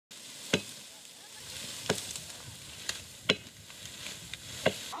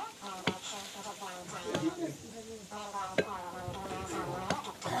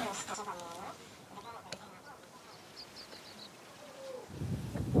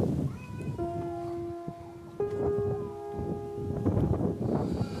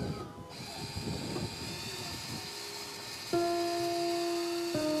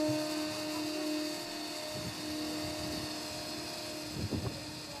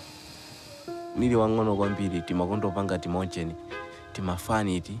nili wang'ono kwambiri timakondopanga timocheni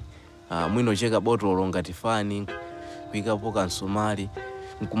timafani iti mwino cheka botolo ngati fani kuikapo kansomali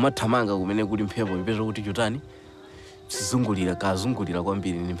nkumathamanga kumene kuli mphepo ipeza kuti chutani kazungulira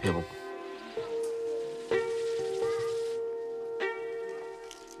kwambiri ni mphepo.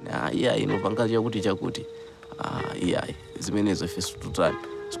 Iya inopanga chakuti iya zimenezo ife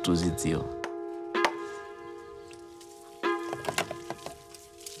situzidziwa.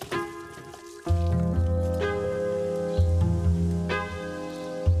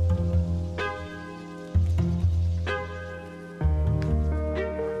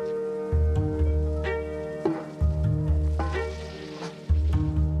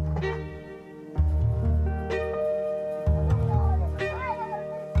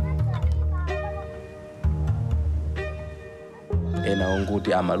 Ena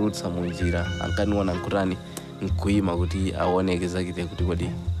onguti amarutsa munjira ankaniona nkutani nkuima kuti aonekeza kite kuti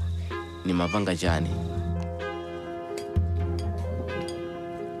kodi ni mapanga chani.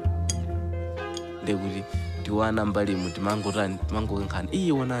 Ndekuti tiwana mbali mu timangotani timangokankhani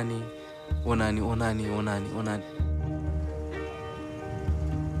iyi onani.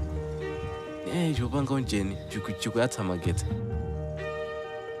 Chopanga onjeni chikuyatsa magetsa.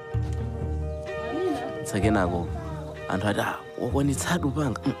 Sakenako anthu ati wakwanitsatu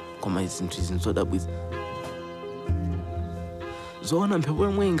panga koma zinthu izi nzodabwitsa zoona mphepo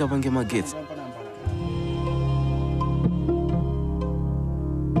yomwe ingapange magetsi.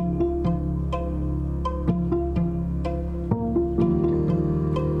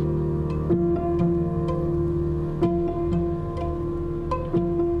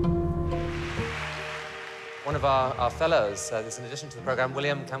 One of our fellows, this in addition to the program,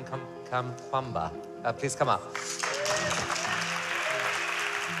 William Kamkwamba. Please come up.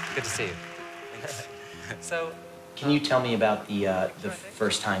 Good to see you. So, can you tell me about the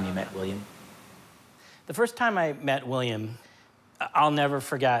first time you met William? The first time I met William, I'll never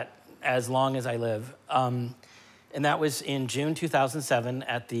forget as long as I live. And that was in June 2007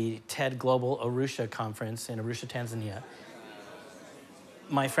 at the TED Global Arusha Conference in Arusha, Tanzania.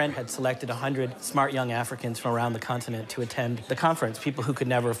 My friend had selected 100 smart young Africans from around the continent to attend the conference, people who could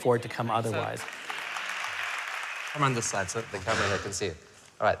never afford to come otherwise. Come on this side so the camera here can see you.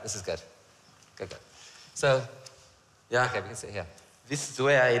 All right, this is good. Good. So, Yeah. Okay, we can sit here. This is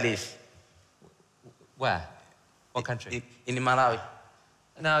where I live. Where? What country? In Malawi.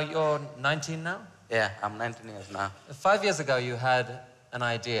 Now, you're 19 now? Yeah, I'm 19 years now. 5 years ago, you had an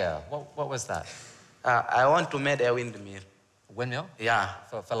idea. What was that? I want to make a windmill. A windmill? Yeah.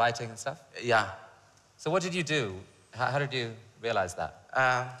 For lighting and stuff? Yeah. So what did you do? How did you realize that?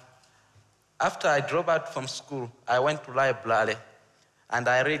 After I dropped out from school, I went to library and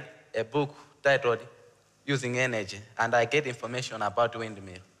I read a book titled Using Energy, and I get information about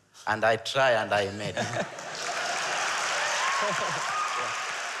windmill. And I try and I made it.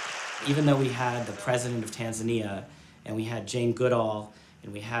 Even though we had the president of Tanzania, and we had Jane Goodall,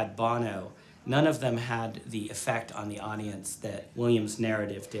 and we had Bono, none of them had the effect on the audience that William's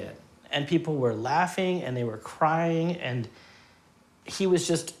narrative did. And people were laughing, and they were crying, and he was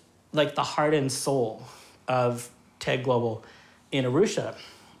just like the heart and soul of TED Global in Arusha.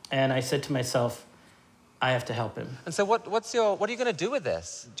 And I said to myself, I have to help him. And so what are you going to do with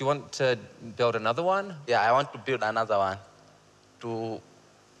this? Do you want to build another one? Yeah, I want to build another one to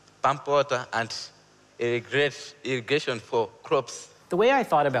pump water and irrigation for crops. The way I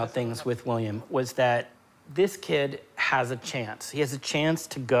thought about things with William was that this kid has a chance. He has a chance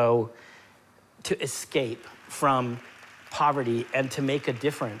to go to escape from poverty and to make a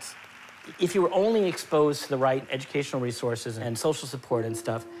difference. If you were only exposed to the right educational resources and social support and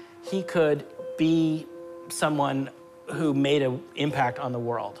stuff, he could be someone who made an impact on the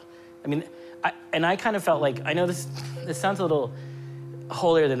world. I mean, I kind of felt like, I know this sounds a little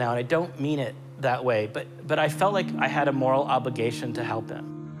holier than thou, and I don't mean it that way, but I felt like I had a moral obligation to help him.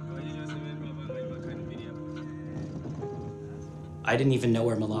 I didn't even know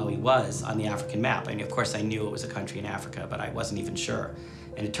where Malawi was on the African map. I mean, of course, I knew it was a country in Africa, but I wasn't even sure.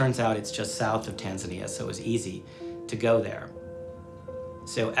 And it turns out it's just south of Tanzania, so it was easy to go there.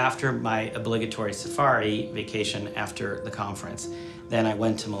 So after my obligatory safari vacation after the conference, then I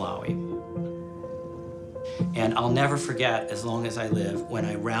went to Malawi. And I'll never forget, as long as I live, when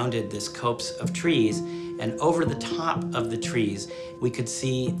I rounded this copse of trees, and over the top of the trees, we could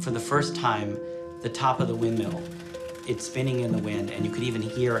see, for the first time, the top of the windmill. It's spinning in the wind, and you could even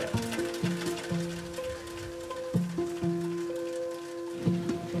hear it.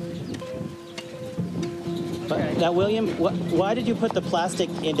 Now, William, why did you put the plastic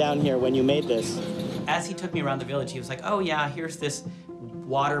in down here when you made this? As he took me around the village, he was like, oh yeah, here's this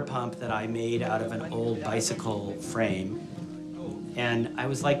water pump that I made out of an old bicycle frame. And I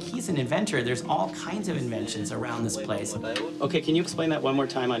was like, he's an inventor. There's all kinds of inventions around this place. Okay, can you explain that one more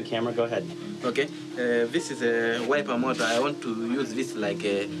time on camera? Go ahead. Okay, this is a wiper motor. I want to use this like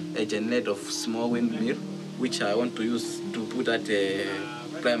a generator of small windmill, which I want to use to put at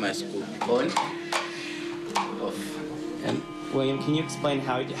primary school. On, off. And William, can you explain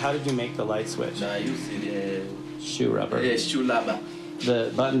how did you make the light switch? I use Shoe rubber. shoe rubber.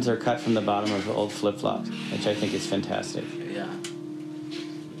 The buttons are cut from the bottom of the old flip-flops, which I think is fantastic. Yeah.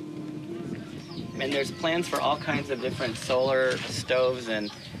 And there's plans for all kinds of different solar stoves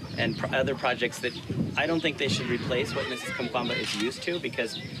and other projects that I don't think they should replace what Mrs. Kamkwamba is used to,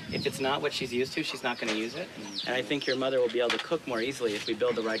 because if it's not what she's used to, she's not going to use it. And I think your mother will be able to cook more easily if we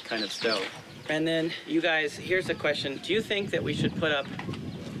build the right kind of stove. And then, you guys, here's a question. Do you think that we should put up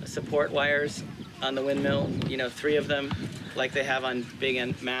support wires on the windmill, you know, 3 of them, like they have on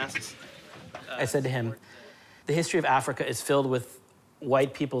big masts? I said to him, the history of Africa is filled with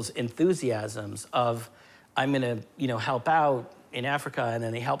white people's enthusiasms of, I'm gonna, you know, help out in Africa, and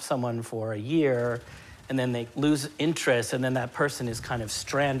then they help someone for a year, and then they lose interest, and then that person is kind of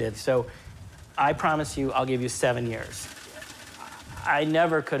stranded. So I promise you, I'll give you 7 years. I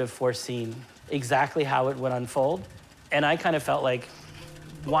never could have foreseen exactly how it would unfold, and I kind of felt like,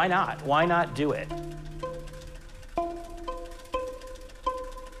 why not? Why not do it?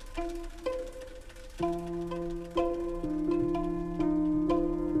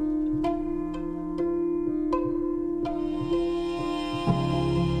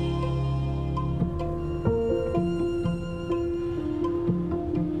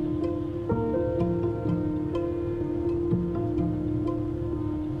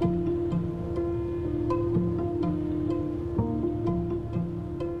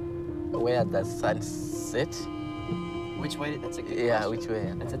 Where the sun set? Which way? That's a good Yeah, question. which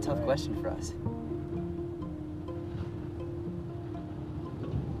way? That's a tough question for us.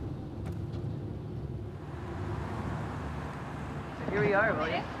 So here we are,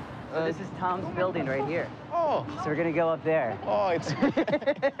 William. So this is Tom's building right here. Oh, So we're gonna go up there. oh, it's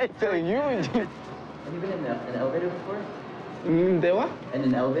so huge. Have you been in an elevator before? There what? In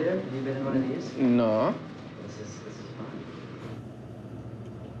an elevator? Have you been in one of these? No. This is fun.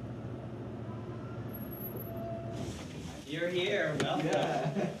 You're here,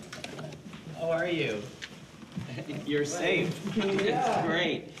 welcome. How are you? You're safe. It's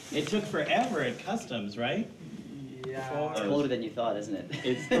great. It took forever at customs, right? It's colder than you thought, isn't it?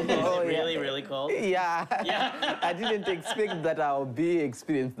 It's really, really cold. Yeah. Yeah. I didn't expect that I'll be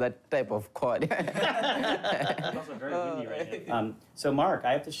experience that type of cold. It's also very windy right now. So Mark,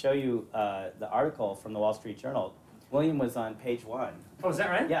 I have to show you the article from the Wall Street Journal. William was on page 1. Oh, is that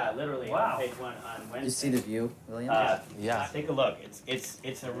right? Yeah, literally Wow. on page 1 on Wednesday. Did you see the view, William? Yeah. Take a look.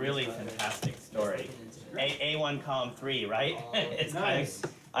 It's a really fantastic story. A1 column 3, right? It's Nice.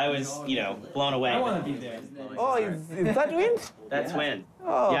 I was, you know, blown away. I want to be there. Oh, is that wind? That's Yeah. wind.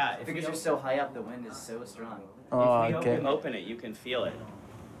 Oh. Yeah, if Because you're so high up, the wind is so strong. Oh, you okay. open it, you can feel it.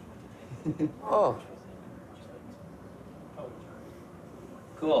 Oh,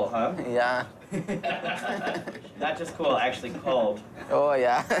 Cool, huh? yeah. Not just cool, actually cold. Oh,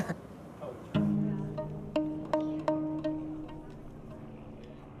 yeah.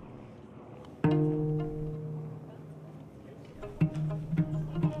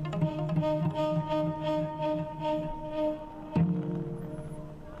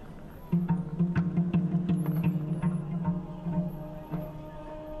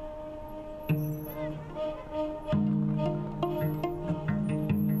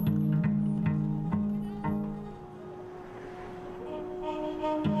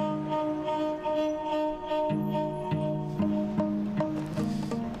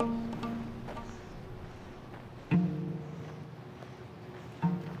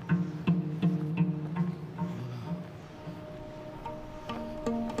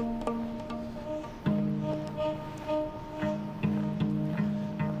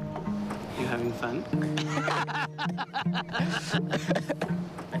 You having fun?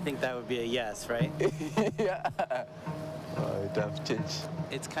 I think that would be a yes, right? Yeah. Oh, it have changed.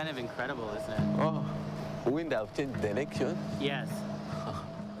 It's kind of incredible, isn't it? Oh, wind have changed direction. Yes.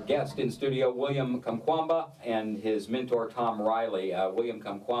 Guest in studio, William Kamkwamba and his mentor, Tom Riley. William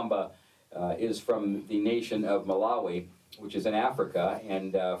Kamkwamba is from the nation of Malawi, which is in Africa,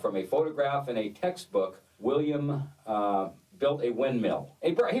 and from a photograph and a textbook, William built a windmill.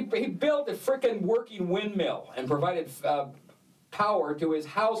 He built a frickin' working windmill and provided power to his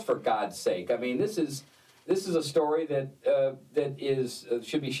house, for God's sake. I mean, this is a story that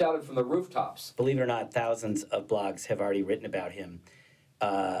should be shouted from the rooftops. Believe it or not, thousands of blogs have already written about him.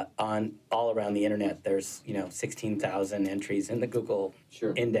 on all around the internet. There's 16,000 entries in the Google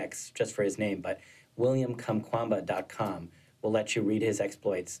index just for his name, but WilliamCamquamba.com will let you read his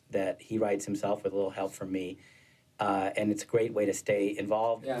exploits that he writes himself with a little help from me. And it's a great way to stay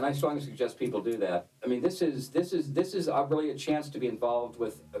involved. Yeah, and I strongly suggest people do that. I mean, this is really a chance to be involved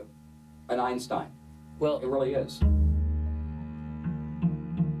with an Einstein. Well, it really is.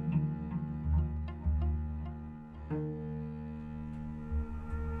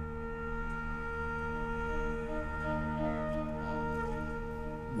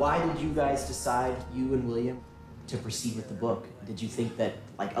 Why did you guys decide, you and William, to proceed with the book? Did you think that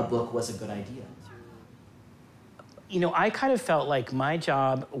like a book was a good idea? I kind of felt like my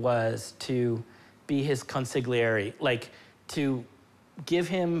job was to be his consigliere, like to give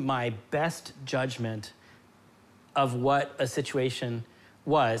him my best judgment of what a situation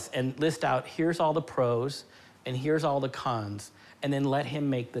was and list out, here's all the pros and here's all the cons, and then let him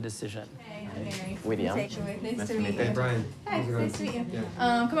make the decision. Hey, I'm Mary. William. Nice to meet you. Hey, Brian. Hey, nice to meet you.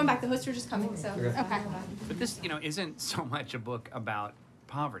 Come on back, the hosts are just coming, so, okay. But this, isn't so much a book about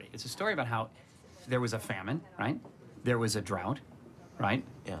poverty. It's a story about how there was a famine, right? There was a drought, right?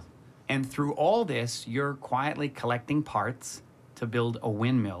 Yeah. And through all this, you're quietly collecting parts to build a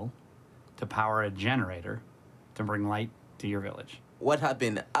windmill, to power a generator, to bring light to your village. What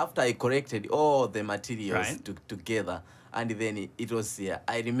happened after I collected all the materials Right. together, and then it was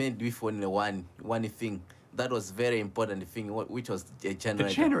I remained with only one thing. That was very important thing, which was a generator.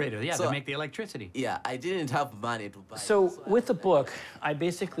 The generator, yeah, So, to make the electricity. Yeah, I didn't have money to buy. So with the book, I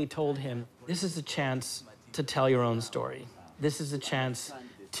basically told him, this is a chance to tell your own story. This is a chance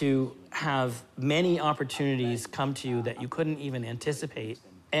to have many opportunities come to you that you couldn't even anticipate,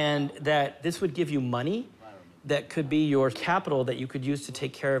 and that this would give you money that could be your capital that you could use to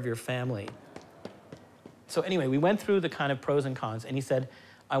take care of your family. So anyway, we went through the kind of pros and cons, and he said,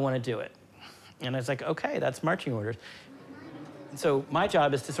 I want to do it. And I was like, okay, that's marching orders. So my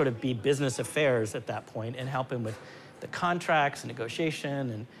job is to sort of be business affairs at that point and help him with the contracts, negotiation,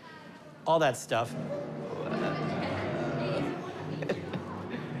 and all that stuff.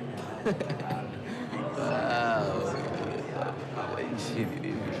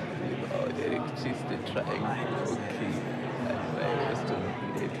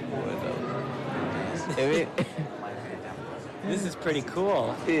 This is pretty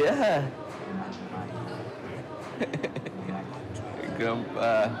cool. Yeah.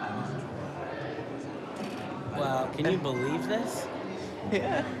 Grandpa. Wow, can you believe this?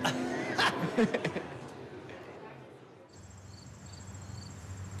 Yeah.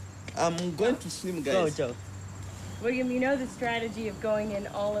 I'm going to swim, guys. Go, Joe. William, you know the strategy of going in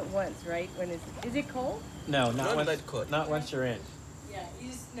all at once, right? Is it cold? No, Not once, that cold. not once you're in. Yeah, you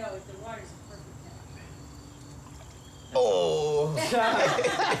just know the water's perfect Oh.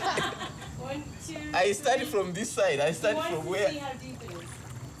 1, 2, I started from this side. I started from where? See how deep it is.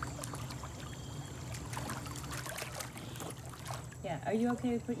 Yeah, are you okay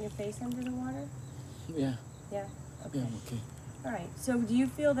with putting your face under the water? Yeah. Yeah? Okay. Yeah, I'm okay. All right, so do you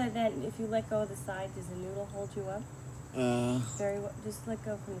feel that if you let go of the side, does the noodle hold you up? Very well, just let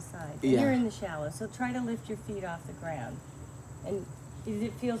go from the side. And Yeah. you're in the shallow, so try to lift your feet off the ground. And does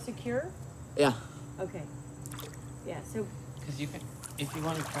it feel secure? Yeah. Okay. Yeah, so, Because you can, if you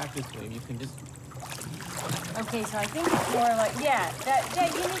want to practice swim, you can just. okay, so I think it's more like, yeah,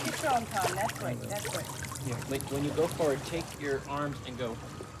 you need to show him, Tom, that's right. Here, like when you go forward, take your arms and go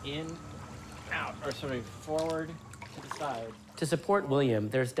in, out, or sort of forward to the side. To support William,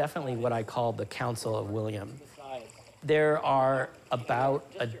 there's definitely what I call the Council of William. There are about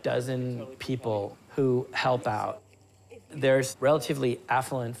a dozen people who help out. There's relatively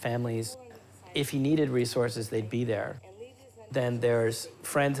affluent families. If he needed resources, they'd be there. Then there's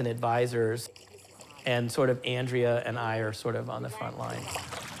friends and advisors, and sort of Andrea and I are sort of on the front line.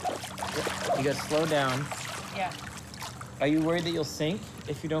 You gotta slow down. Yeah. Are you worried that you'll sink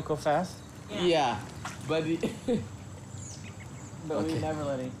if you don't go fast? Yeah. But But we never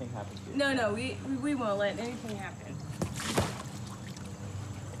let anything happen to you. No, we won't let anything happen.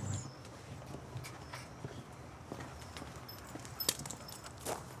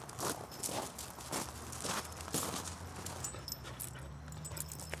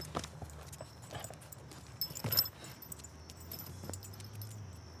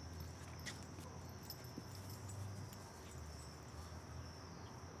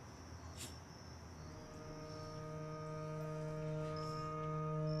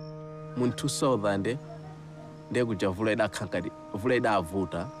 mu 2000 ndekuja vula idakhankati vula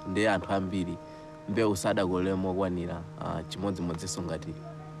idavuta ndi anthu ambiri mbewu sadakolere mokwanira chimodzimodzinso ngati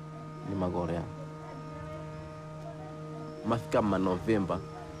ndi makolo ya mafika m'November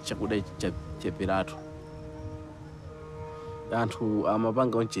chakudya chacheperatu. Anthu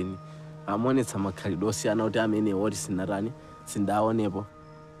amapanga onjeni amaonetsa makhalidwe osiyana kuti amene woti sindaonepo.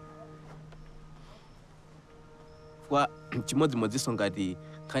 Kwa chimodzimodzinso ngati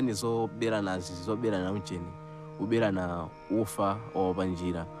nkhani zoberana onjeni, kuberana ufa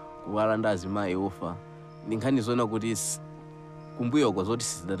opanjira, kuwalanda azimayi ufa, ndi nkhani zoona kuti kumbuyoko zoti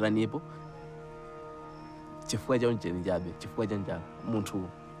sizidatanipo chifukwa cha onjeni chabe, chifukwa cha njala, munthu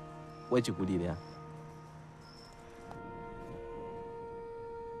wachikulire.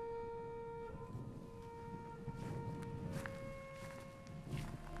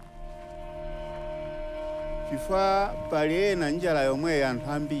 Chifukwa pali ena njala yomweyo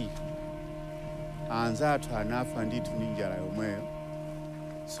anthu ambiri anzathu anafa ndithu ndi njala yomweyo.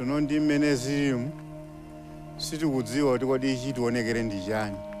 Tsono ndi mmene zilimu sitikudziwa kuti kodi chitionekere ndi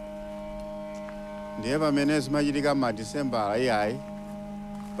chani. Ndiye pamene zimachitika m'Madisembala iyayi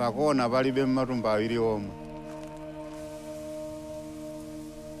pakona palibe matumba awiri omwe.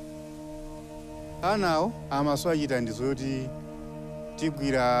 Anawo amaso achita ndizo kuti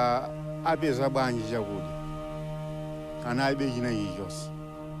tigwira apeza bwanji chakudya. Analibe china chilichonse.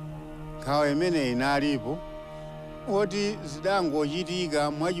 Nkhawa imeneyi inalipo oti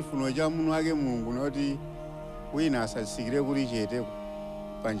zidangochitika mwachifuniro cha munthu wake Mulungu noti wina asatsikire kuli chete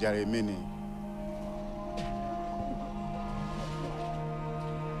pa njala imeneyi.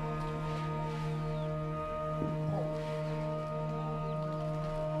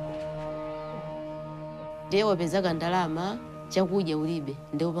 Ndiye wapezaka ndalama chakudya ulibe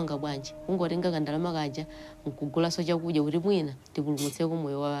ndiye upanga bwanji, ungotenga kandalama kaja nkugulaso chakudya kuti mwina tipulumutseko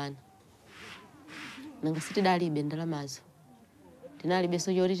moyo wa wana. Nanga sitidalibe ndalamazo,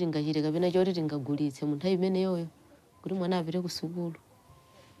 tinalibenso choti tingachite kapena choti tingagulitse mu nthawi imeneyoyo kuti mwana apite ku sukulu,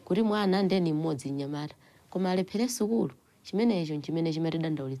 kuti mwana ndeni mmodzi mnyamata koma alephere sukulu. Chimenecho nchimene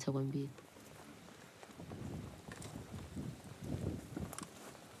chimatidandaulitsa kwambiri.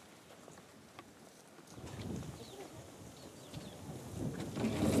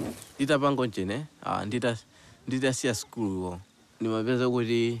 Nditapanga onjeni nditasiya sukulu ndimapeza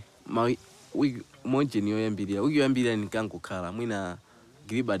kuti monjeni yoyambirira wiki yoyambirira ndinkangokhala mwina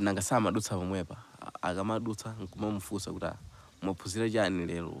Gilbert nanga samadutsa pomwepa, akamadutsa nkumamufunsa kuti mwaphunzira chani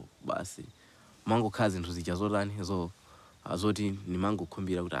lero, basi mangokhala zinthu zija zotani zoti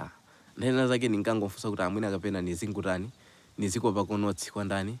ndimangokhumbira kuti nthena zake ndinkangomfunsa kuti mwina kapena nizingutani nizikopako notsi kwa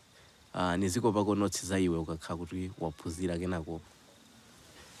ndani, nizikopako notsi za iwe ukakhala kuti waphunzira kenako.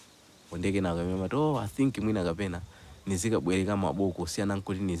 Ndeke na kamemati I think mwina kapena nizikabwereka maboko siyana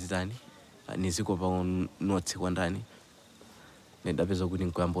nkuti nizitani nizikopa notsi kwa ndani. Ndapeza kuti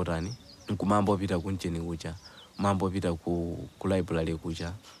nkuyambotani nkumambo pita kunjeni kucha, mambo pita ku library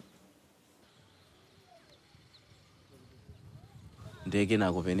kucha. Ndeke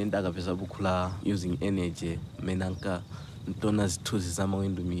nako pene ndakapeza buku la using energy menanka ntona zithunzi za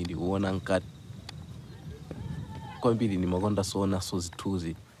mawindmill kuona nkati kwambiri ndimakonda soona so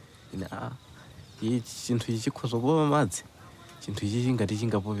zithunzi. Chinthu ichi chikhoza kupopa madzi, chinthu ichi chingati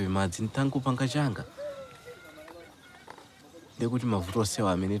chingapope madzi ntangopanga changa. Ndekuti mavuto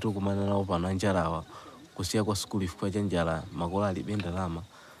onsewa amene tikukumana nawo pano anjalawa, kusiya kwa sukulu chifukwa cha njala, makolo alibe ndalama,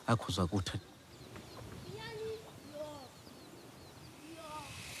 akhoza kutha.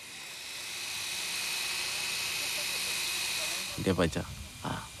 Ndepacha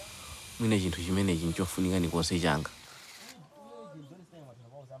mwina chinthu chimenechi nchofunika ndikonse changa.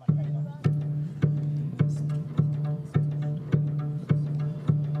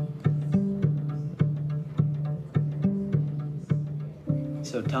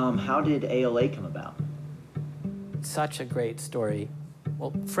 So Tom, how did ALA come about? Such a great story.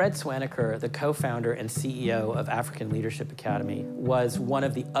 Well, Fred Swaniker, the co-founder and CEO of African Leadership Academy, was one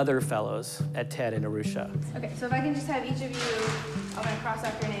of the other fellows at TED in Arusha. Okay, so if I can just have each of you, I'm gonna cross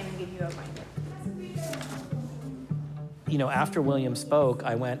off your name and give you a blanket. You know, after William spoke,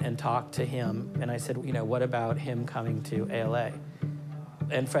 I went and talked to him and I said, you know, what about him coming to ALA?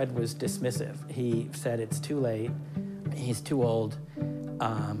 And Fred was dismissive. He said it's too late, he's too old,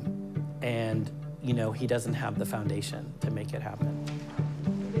 and you know, he doesn't have the foundation to make it happen.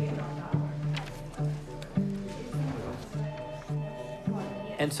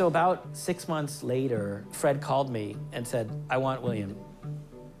 And so about 6 months later, Fred called me and said, I want William.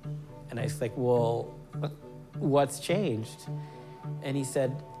 And I was like, well, what's changed? And he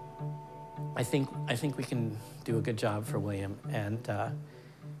said, I think we can do a good job for William. And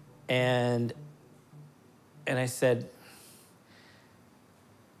I said,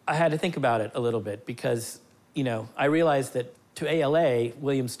 I had to think about it a little bit because, you know, I realized that to ALA,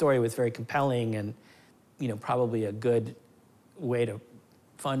 William's story was very compelling and, you know, probably a good way to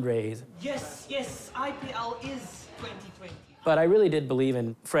fundraise. Yes, IPL is 2020. But I really did believe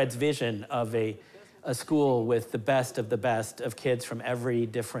in Fred's vision of a school with the best of kids from every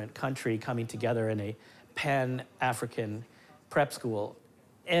different country coming together in a pan-African prep school.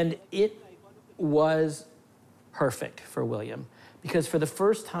 And it was perfect for William, because for the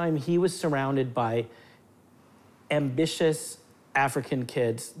first time he was surrounded by ambitious African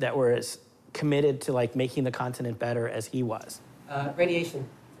kids that were as committed to like making the continent better as he was. Radiation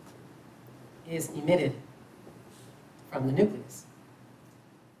is emitted from the nucleus.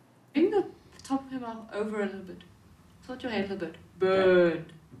 Bring the top of your mouth over a little bit. Tilt your head a little bit.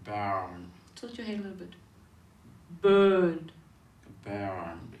 Burned. Burned. Tilt your head a little bit. Burned.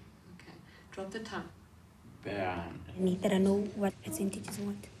 Burned. Okay. Drop the tongue. Burned. I need that I know what percentages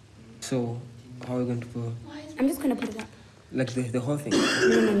want. So, how are we going to put? I'm just gonna put it up. Like the whole thing?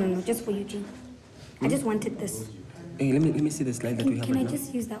 No, just for Eugene. I just wanted this. Hey, let me see the slide that we have. Can right I now.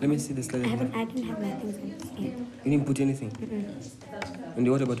 just use that Let me one? see the slide. I didn't have my things on this yet. You didn't put anything.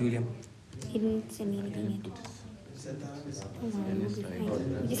 And what about William? He didn't send me anything yet. Don't worry, we'll be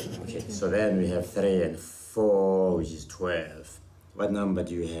fine. We just- Okay, so then we have 3 and 4, which is 12. What number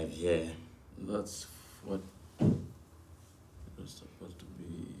do you have here? That's what. That's supposed to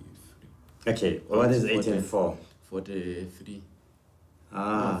be 3. Okay, well, what is 8 and 4? 43.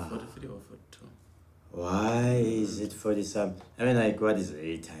 Ah. 43 or 42. Why is it 40 some? I mean, like, what is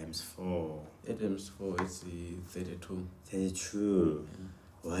 8 times 4? 8 times 4 is 32. 32.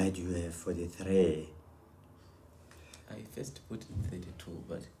 Yeah. Why do you have 43? I first put in 32,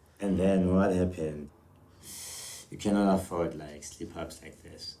 but... And then what happened? You cannot afford, like, slip-ups like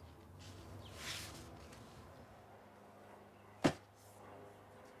this.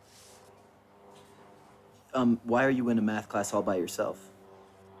 Why are you in a math class all by yourself?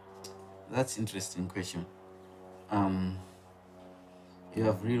 That's an interesting question. You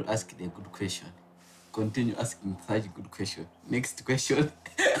have really asked a good question. Continue asking such a good question. Next question.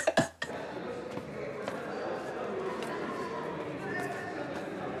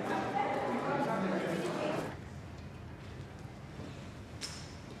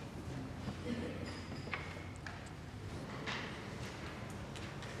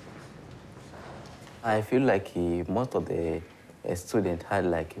 I feel like most of the students had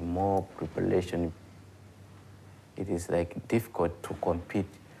like more preparation. It is like difficult to compete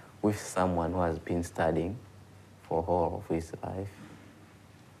with someone who has been studying for all of his life.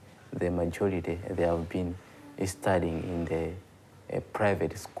 The majority, they have been studying in the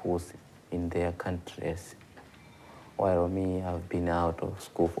private schools in their countries, while me, I've been out of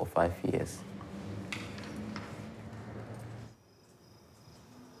school for 5 years.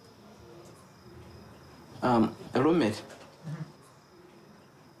 A roommate,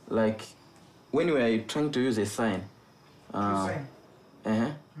 like when we are trying to use a sign,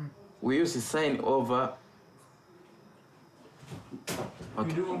 we use a sign over. Okay.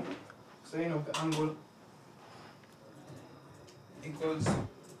 We do sign of the angle equals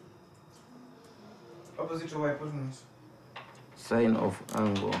opposite to hypotenuse. Sign of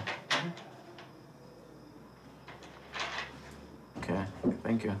angle. Okay,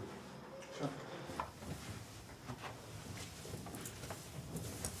 thank you. Sure.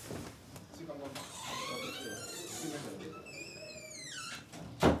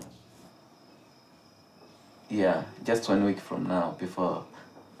 Yeah, just 1 week from now, before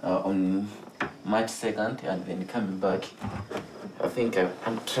on March 2nd, and then coming back. I think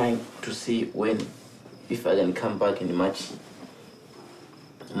I'm trying to see when, if I can come back in March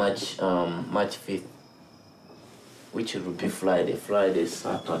 5th, which will be Friday,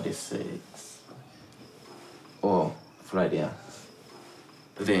 Saturday 6th. Oh, Friday, yeah.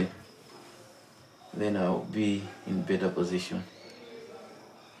 Then I'll be in better position.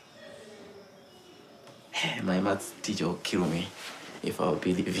 My maths teacher will kill me if I'll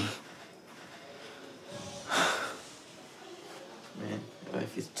be leaving. Man,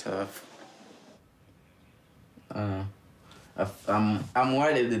 life is tough. I'm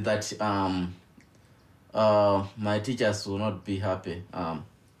worried that my teachers will not be happy.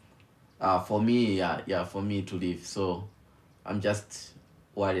 For me, for me to leave. So I'm just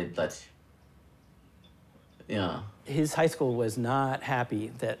worried that. Yeah. His high school was not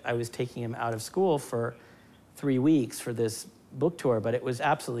happy that I was taking him out of school for 3 weeks for this book tour, but it was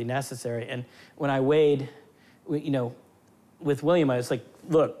absolutely necessary. And when I weighed, with William, I was like,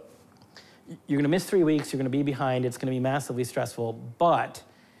 look, you're gonna miss 3 weeks, you're gonna be behind, it's gonna be massively stressful, but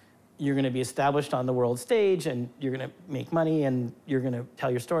you're gonna be established on the world stage and you're gonna make money and you're gonna tell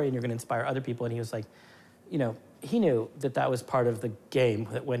your story and you're gonna inspire other people. And he was like, he knew that that was part of the game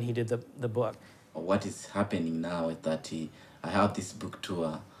when he did the book. What is happening now is that I have this book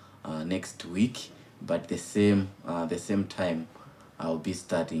tour next week, but the same time I'll be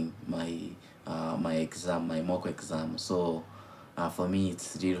starting my my mock exam. So for me,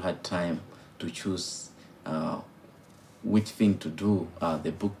 it's really hard time to choose which thing to do.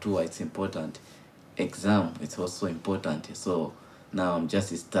 The book tour, it's important. Exam, it's also important. So now I'm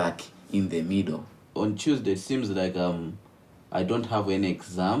just stuck in the middle. On Tuesday, it seems like I don't have any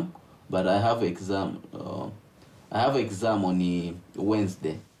exam, but I have exam. I have exam on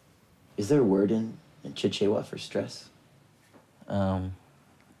Wednesday. Is there a word in Chichewa for stress?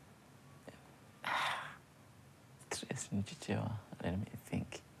 Stress in Chichewa. Let me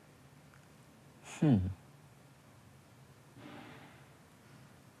think.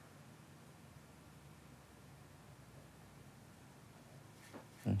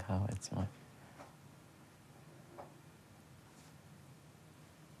 Think how it's not.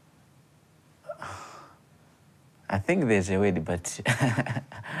 I think there's a word, but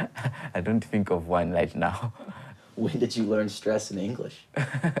I don't think of one right now. When did you learn stress in English?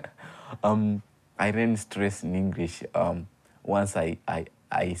 I learned stress in English once I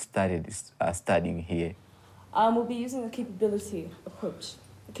started studying here. We'll be using a capability approach.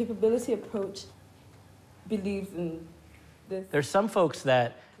 The capability approach believes in this. There's some folks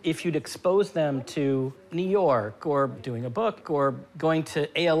that if you'd expose them to New York or doing a book or going to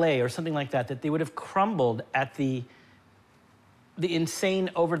ALA or something like that, that they would have crumbled at the insane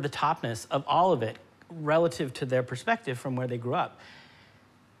over-the-topness of all of it relative to their perspective from where they grew up.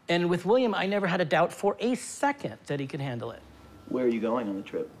 And with William, I never had a doubt for a second that he could handle it. Where are you going on the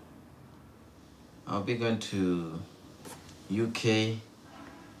trip? I'll be going to UK,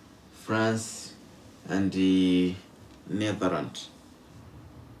 France, and the Netherlands.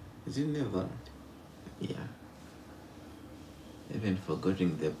 Is it Netherlands? Yeah. Even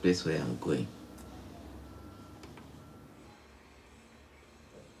forgetting the place where I'm going.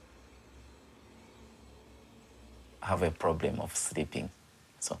 I have a problem of sleeping.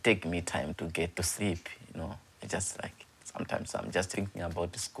 So take me time to get to sleep, you know. I just like, sometimes I'm just thinking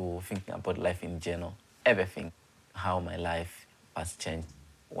about school, thinking about life in general, everything, how my life has changed,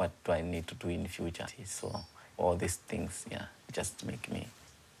 what do I need to do in the future. So all these things, yeah, just make me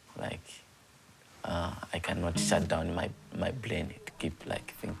like, I cannot shut down my brain to keep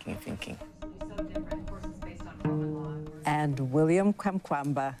like thinking. And William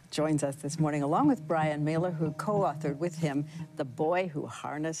Kamkwamba joins us this morning, along with Brian Mailer, who co-authored with him The Boy Who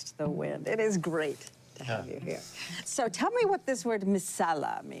Harnessed the Wind. It is great to have you here. So tell me what this word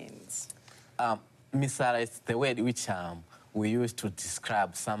misala means. Misala is the word which we use to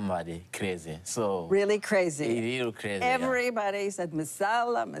describe somebody crazy. So really crazy. Real crazy. Everybody said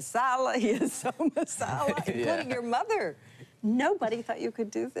misala, misala. He is so misala, including your mother. Nobody thought you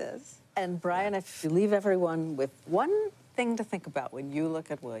could do this. And Brian, if you leave everyone with one thing to think about when you look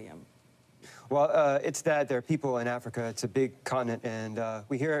at William. Well, it's that there are people in Africa. It's a big continent, and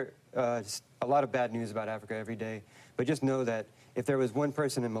we hear just a lot of bad news about Africa every day. But just know that if there was one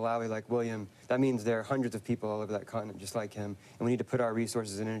person in Malawi like William, that means there are hundreds of people all over that continent just like him. And we need to put our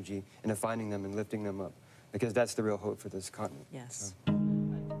resources and energy into finding them and lifting them up, because that's the real hope for this continent. Yes. So.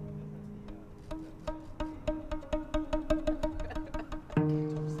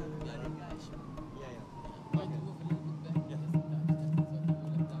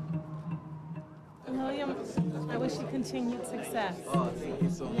 William, I wish you continued success. Oh, thank you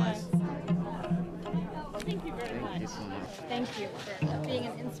so much. Thank you very much. Thank you so much. Thank you for being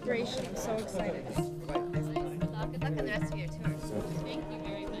an inspiration. I'm so excited. Good luck on the rest of your tour. Thank you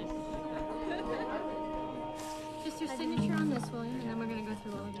very much. Just your signature on this, William, and then we're going to go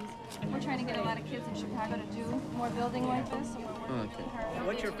through all of these. We're trying to get a lot of kids in Chicago to do more building like this. So we're working with her.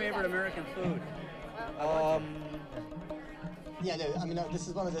 What's your favorite American food? Yeah, no, I mean, this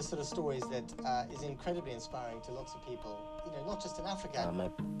is one of those sort of stories that is incredibly inspiring to lots of people, you know, not just in Africa. My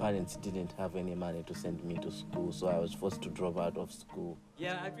parents didn't have any money to send me to school, so I was forced to drop out of school.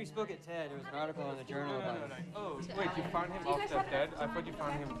 Yeah, after we spoke at TED, there was an article in the journal about it. Oh, wait, you found him after TED? I thought you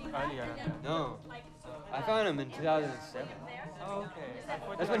found him earlier. No, I found him in 2007. Oh,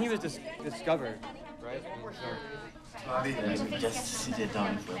 okay. That's when he was discovered, right? Just sit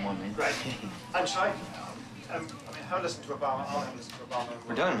down for a moment. Right. I'm sorry. I mean, have listened to Obama. I'll have listened to Obama.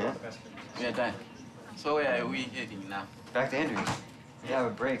 We're done, man. We are done. So where are we heading now? Back to Andrews. Yeah, have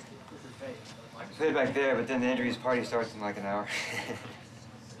a break. We head back there, but then the Andrews party starts in like an hour.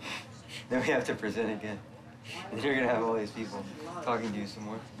 Then we have to present again. And then you're gonna have all these people talking to you some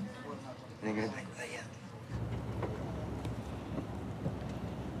more. And they're gonna be like, well, yeah.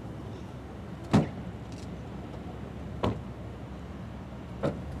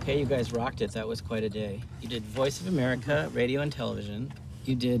 Okay, you guys rocked it. That was quite a day. You did Voice of America, radio and television.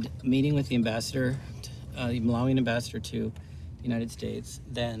 You did meeting with the ambassador, the Malawian ambassador to the United States.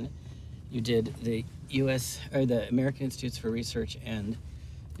 Then you did the the American Institutes for Research and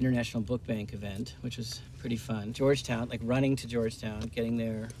International Book Bank event, which was pretty fun. Georgetown, like running to Georgetown, getting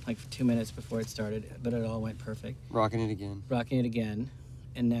there like 2 minutes before it started, but it all went perfect. Rocking it again. Rocking it again.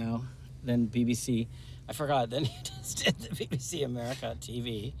 And now, then BBC. I forgot, then you just did the BBC America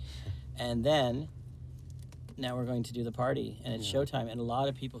TV. And then, now we're going to do the party, and it's showtime, and a lot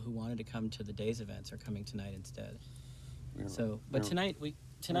of people who wanted to come to the day's events are coming tonight instead. But tonight,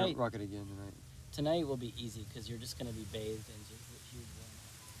 rock it again tonight. Tonight will be easy, because you're just going to be bathed in just a huge warm.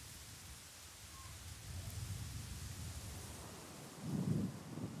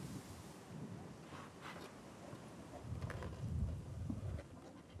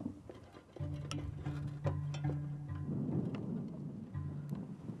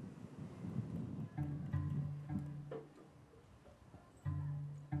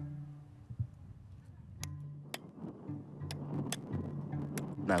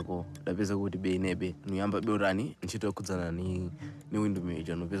 nako lapeza kuti beinebe nuyamba beurani ntchito yokhudzana ni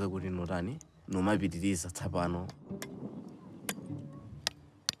windmill nopeza kuti notani nomapitiriza tsapano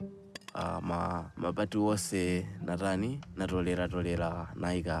mapati wonse natani natolera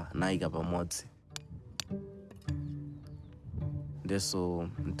naika pamodzi ndeso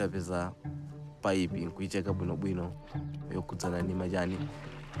ntapeza paipi nkuicheka bwinobwino yokhudzana ni majani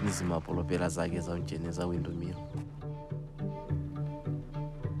ni zimapolopera zake za mchene za windmill.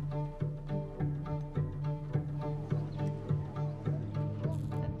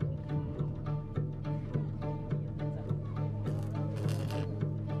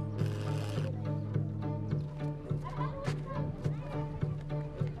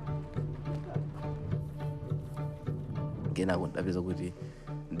 Kenako ndapeza kuti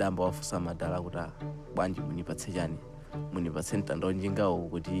ndamba wafusa madala kuti bwanji munipatse chani munipatse mtandao njingawo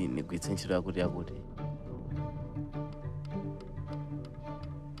kuti nigwiritse ntchito yakuti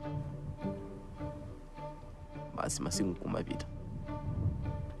basi masiku kumapita.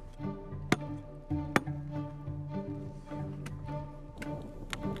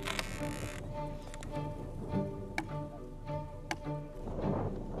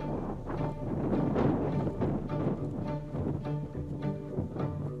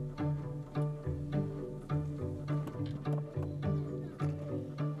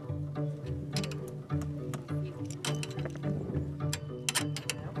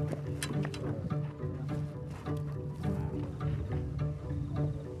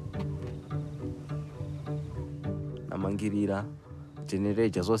 Namangirira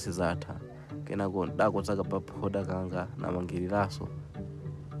generator zonse zatha kenako ndakotsaka paphoda kanga namangiriraso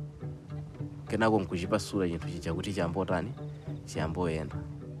kenako nkuchipasula chinthu chija kuti chambotani chiyamboyenda.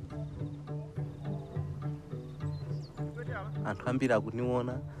 Anthu ambiri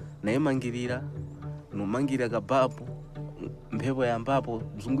akuniona naye mangirira nomangirira kababu mphepo yambapo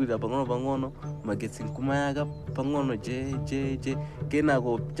mzungulira pang'ono magetsi nkumayaka pang'ono je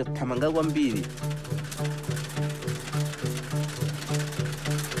kenako chathamanga kwambiri.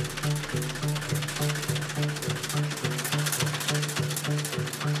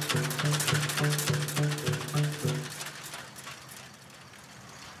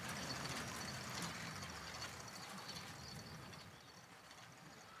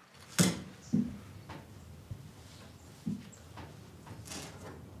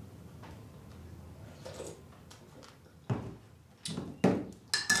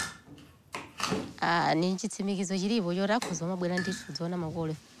 Ni chitsimikizo chilipo chotakhuza mabwera ndithu zoona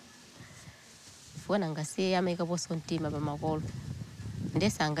makolo chifukwa nangasiye amayikaponso mtima pa makolo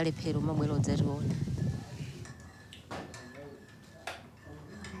ndese angalephera mabwera odzationa.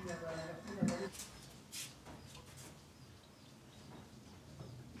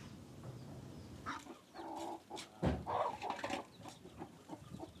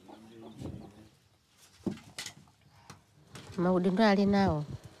 Maudindo ali nawo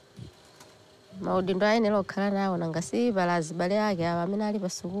maudindo ayenera okhala nawo nangasi balazi bale ake aba amene ali pa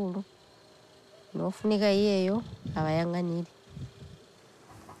sukulu nofunika iyeyo abayang'anire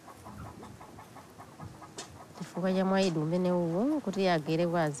chifukwa cha mwaidi umene uwo kuti agere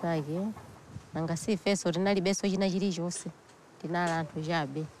kwa azake nangasi ifenso tinalibenso china chilichonse tinali anthu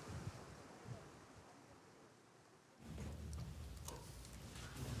chabe.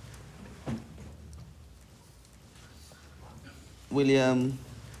 William.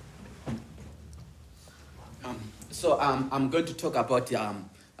 So I'm going to talk about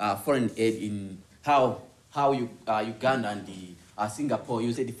foreign aid in how Uganda and Singapore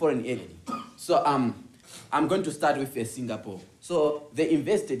use the foreign aid. So I'm going to start with Singapore. So they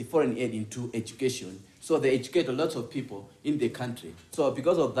invested foreign aid into education. So they educate a lot of people in the country. So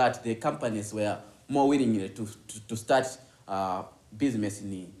because of that, the companies were more willing to start business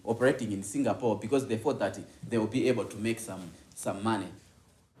operating in Singapore because they thought that they will be able to make some money.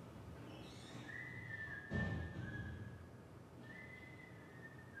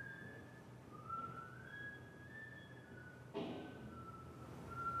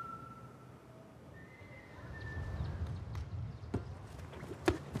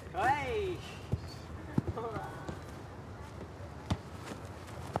 Hey!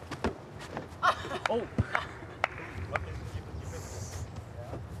 Oh!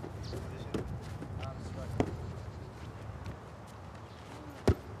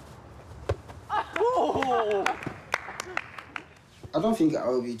 I don't think I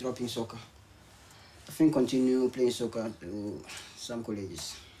will be dropping soccer. I think continue playing soccer to some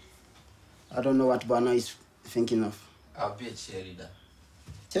colleges. I don't know what Bana is thinking of. I'll be a cheerleader.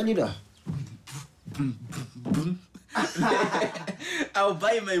 Cheerleader? I'll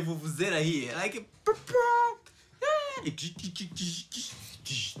buy my vuvuzela here, like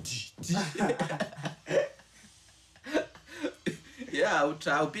yeah, I'll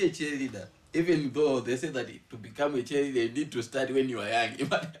be a cheerleader. Even though they say that to become a cheerleader, you need to start when you are young.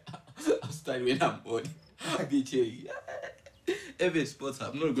 But I'll start when I'm old. I'll be a cheerleader. Every sports,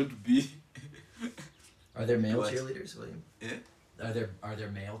 I'm not going to be. Are there male cheerleaders, William? Yeah. Are there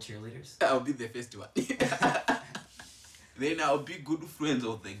male cheerleaders? I'll be the first one. Then I'll be good friends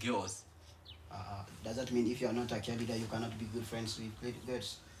of the girls. Does that mean if you are not a cheerleader, you cannot be good friends with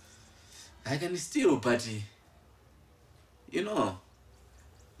girls? I can still, but you know,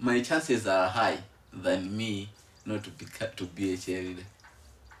 my chances are high than me not to be a cheerleader.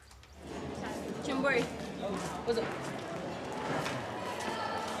 Chimbori, what's up?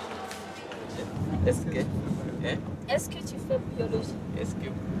 Est-ce que? Hein? Est-ce que tu fais biologie? Est-ce que?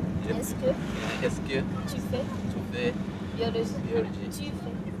 Est-ce que? Est-ce que? Tu fais? Tu fais? Biologie. Biologie. Tu fais?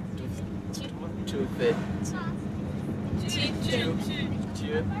 Tu fais?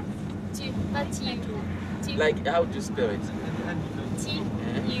 Tu. Pas tu. Tu. Like, how do you spell it? Tu.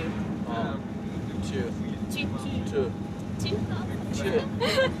 You. Oh. Tu. Tu. Tu. Tu.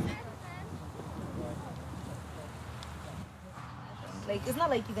 Like, it's not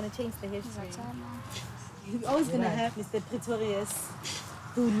like you're gonna change the history. You're always gonna have Mr. Pretorius,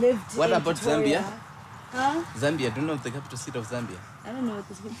 who lived What in about Pretoria. Zambia? Huh? Zambia, do you know the capital city of Zambia? I don't know what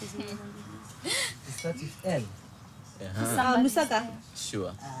the capital city of Zambia is. It starts with L. Lusaka.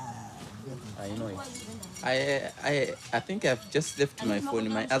 Sure. I know it. I think I've just left my phone.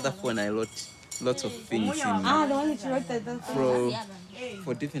 In my other phone, I wrote lots of things The one that you wrote that.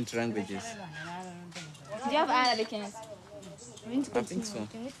 for different languages. Do you have Arabic in it? I think so.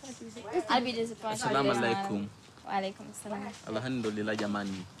 I'll be disappointed. Assalamu alaikum. Wa alaikum assalam. Alhamdulillah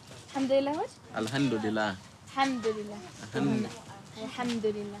jamani. Alhamdulillah what? Alhamdulillah. Alhamdulillah.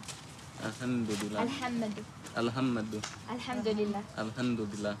 Alhamdulillah. Alhamdulillah. Alhamdu. Alhamdu. Alhamdulillah.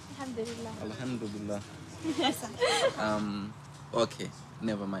 Alhamdulillah. Alhamdulillah. Alhamdulillah. Okay,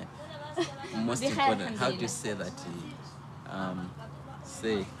 never mind. Most important, how do you say that?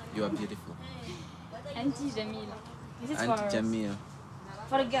 Say you are beautiful. Auntie Jamila. Is it Auntie for Jamil.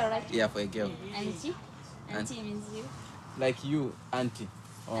 For a girl, right? Yeah, for a girl. Auntie. Auntie means you. Like you, auntie.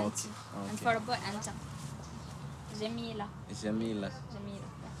 Oh, Auntie. okay. And for a boy, Anta. Jamila. Jamila. Jamila.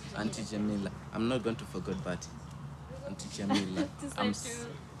 Auntie Jamila. I'm not going to forget that. Auntie Jamila.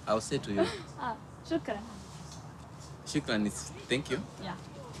 I'll say to you. Ah, shukran. Shukran is thank you. Yeah.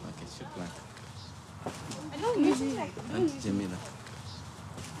 Okay, shukran. I don't usually like Auntie Jamila.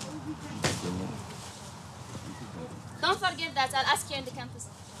 Don't forget that. I'll ask you in the campus.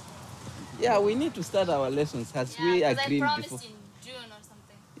 Yeah, we need to start our lessons as we agreed I promised before. in June or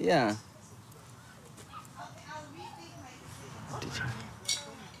something. Yeah.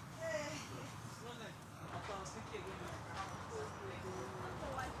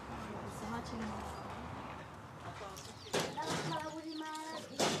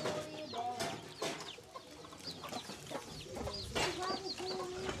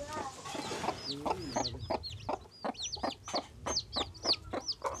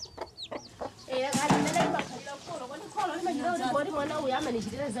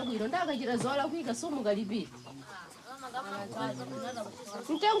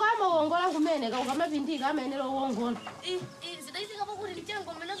 Mtengo ama uongola kumene kama vindika amenelo uongola. Zidaizika kuti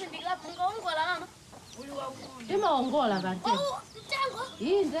mtengo mmene vindika mungaongola mama. Imaongola kanti. Oh, mtengo.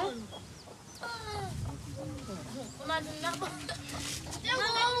 Inde. Mama ndinabo. Mtengo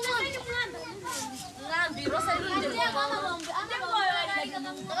waongola. Ngambi rosa ilinde.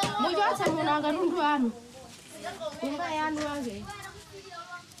 Mujotsa muna Nanga nundu anu. Unga yanu wage.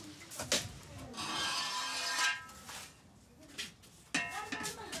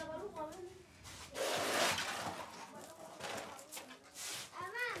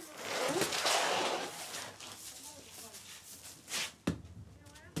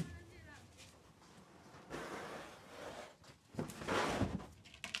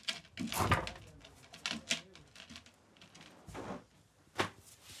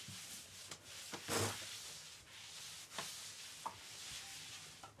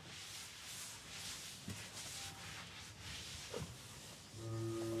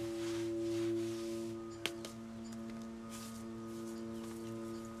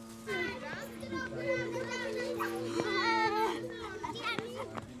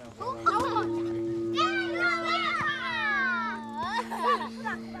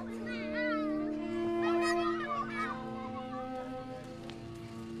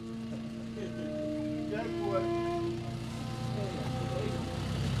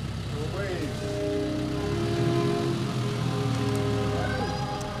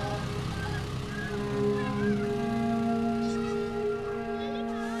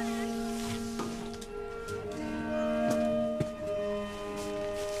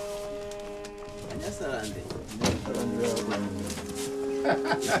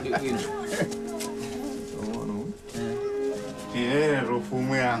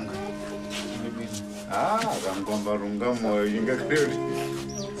 Rufumu yanga. Kangomba runga moyo inga kredi.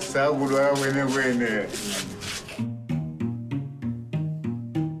 Sagulwa wene.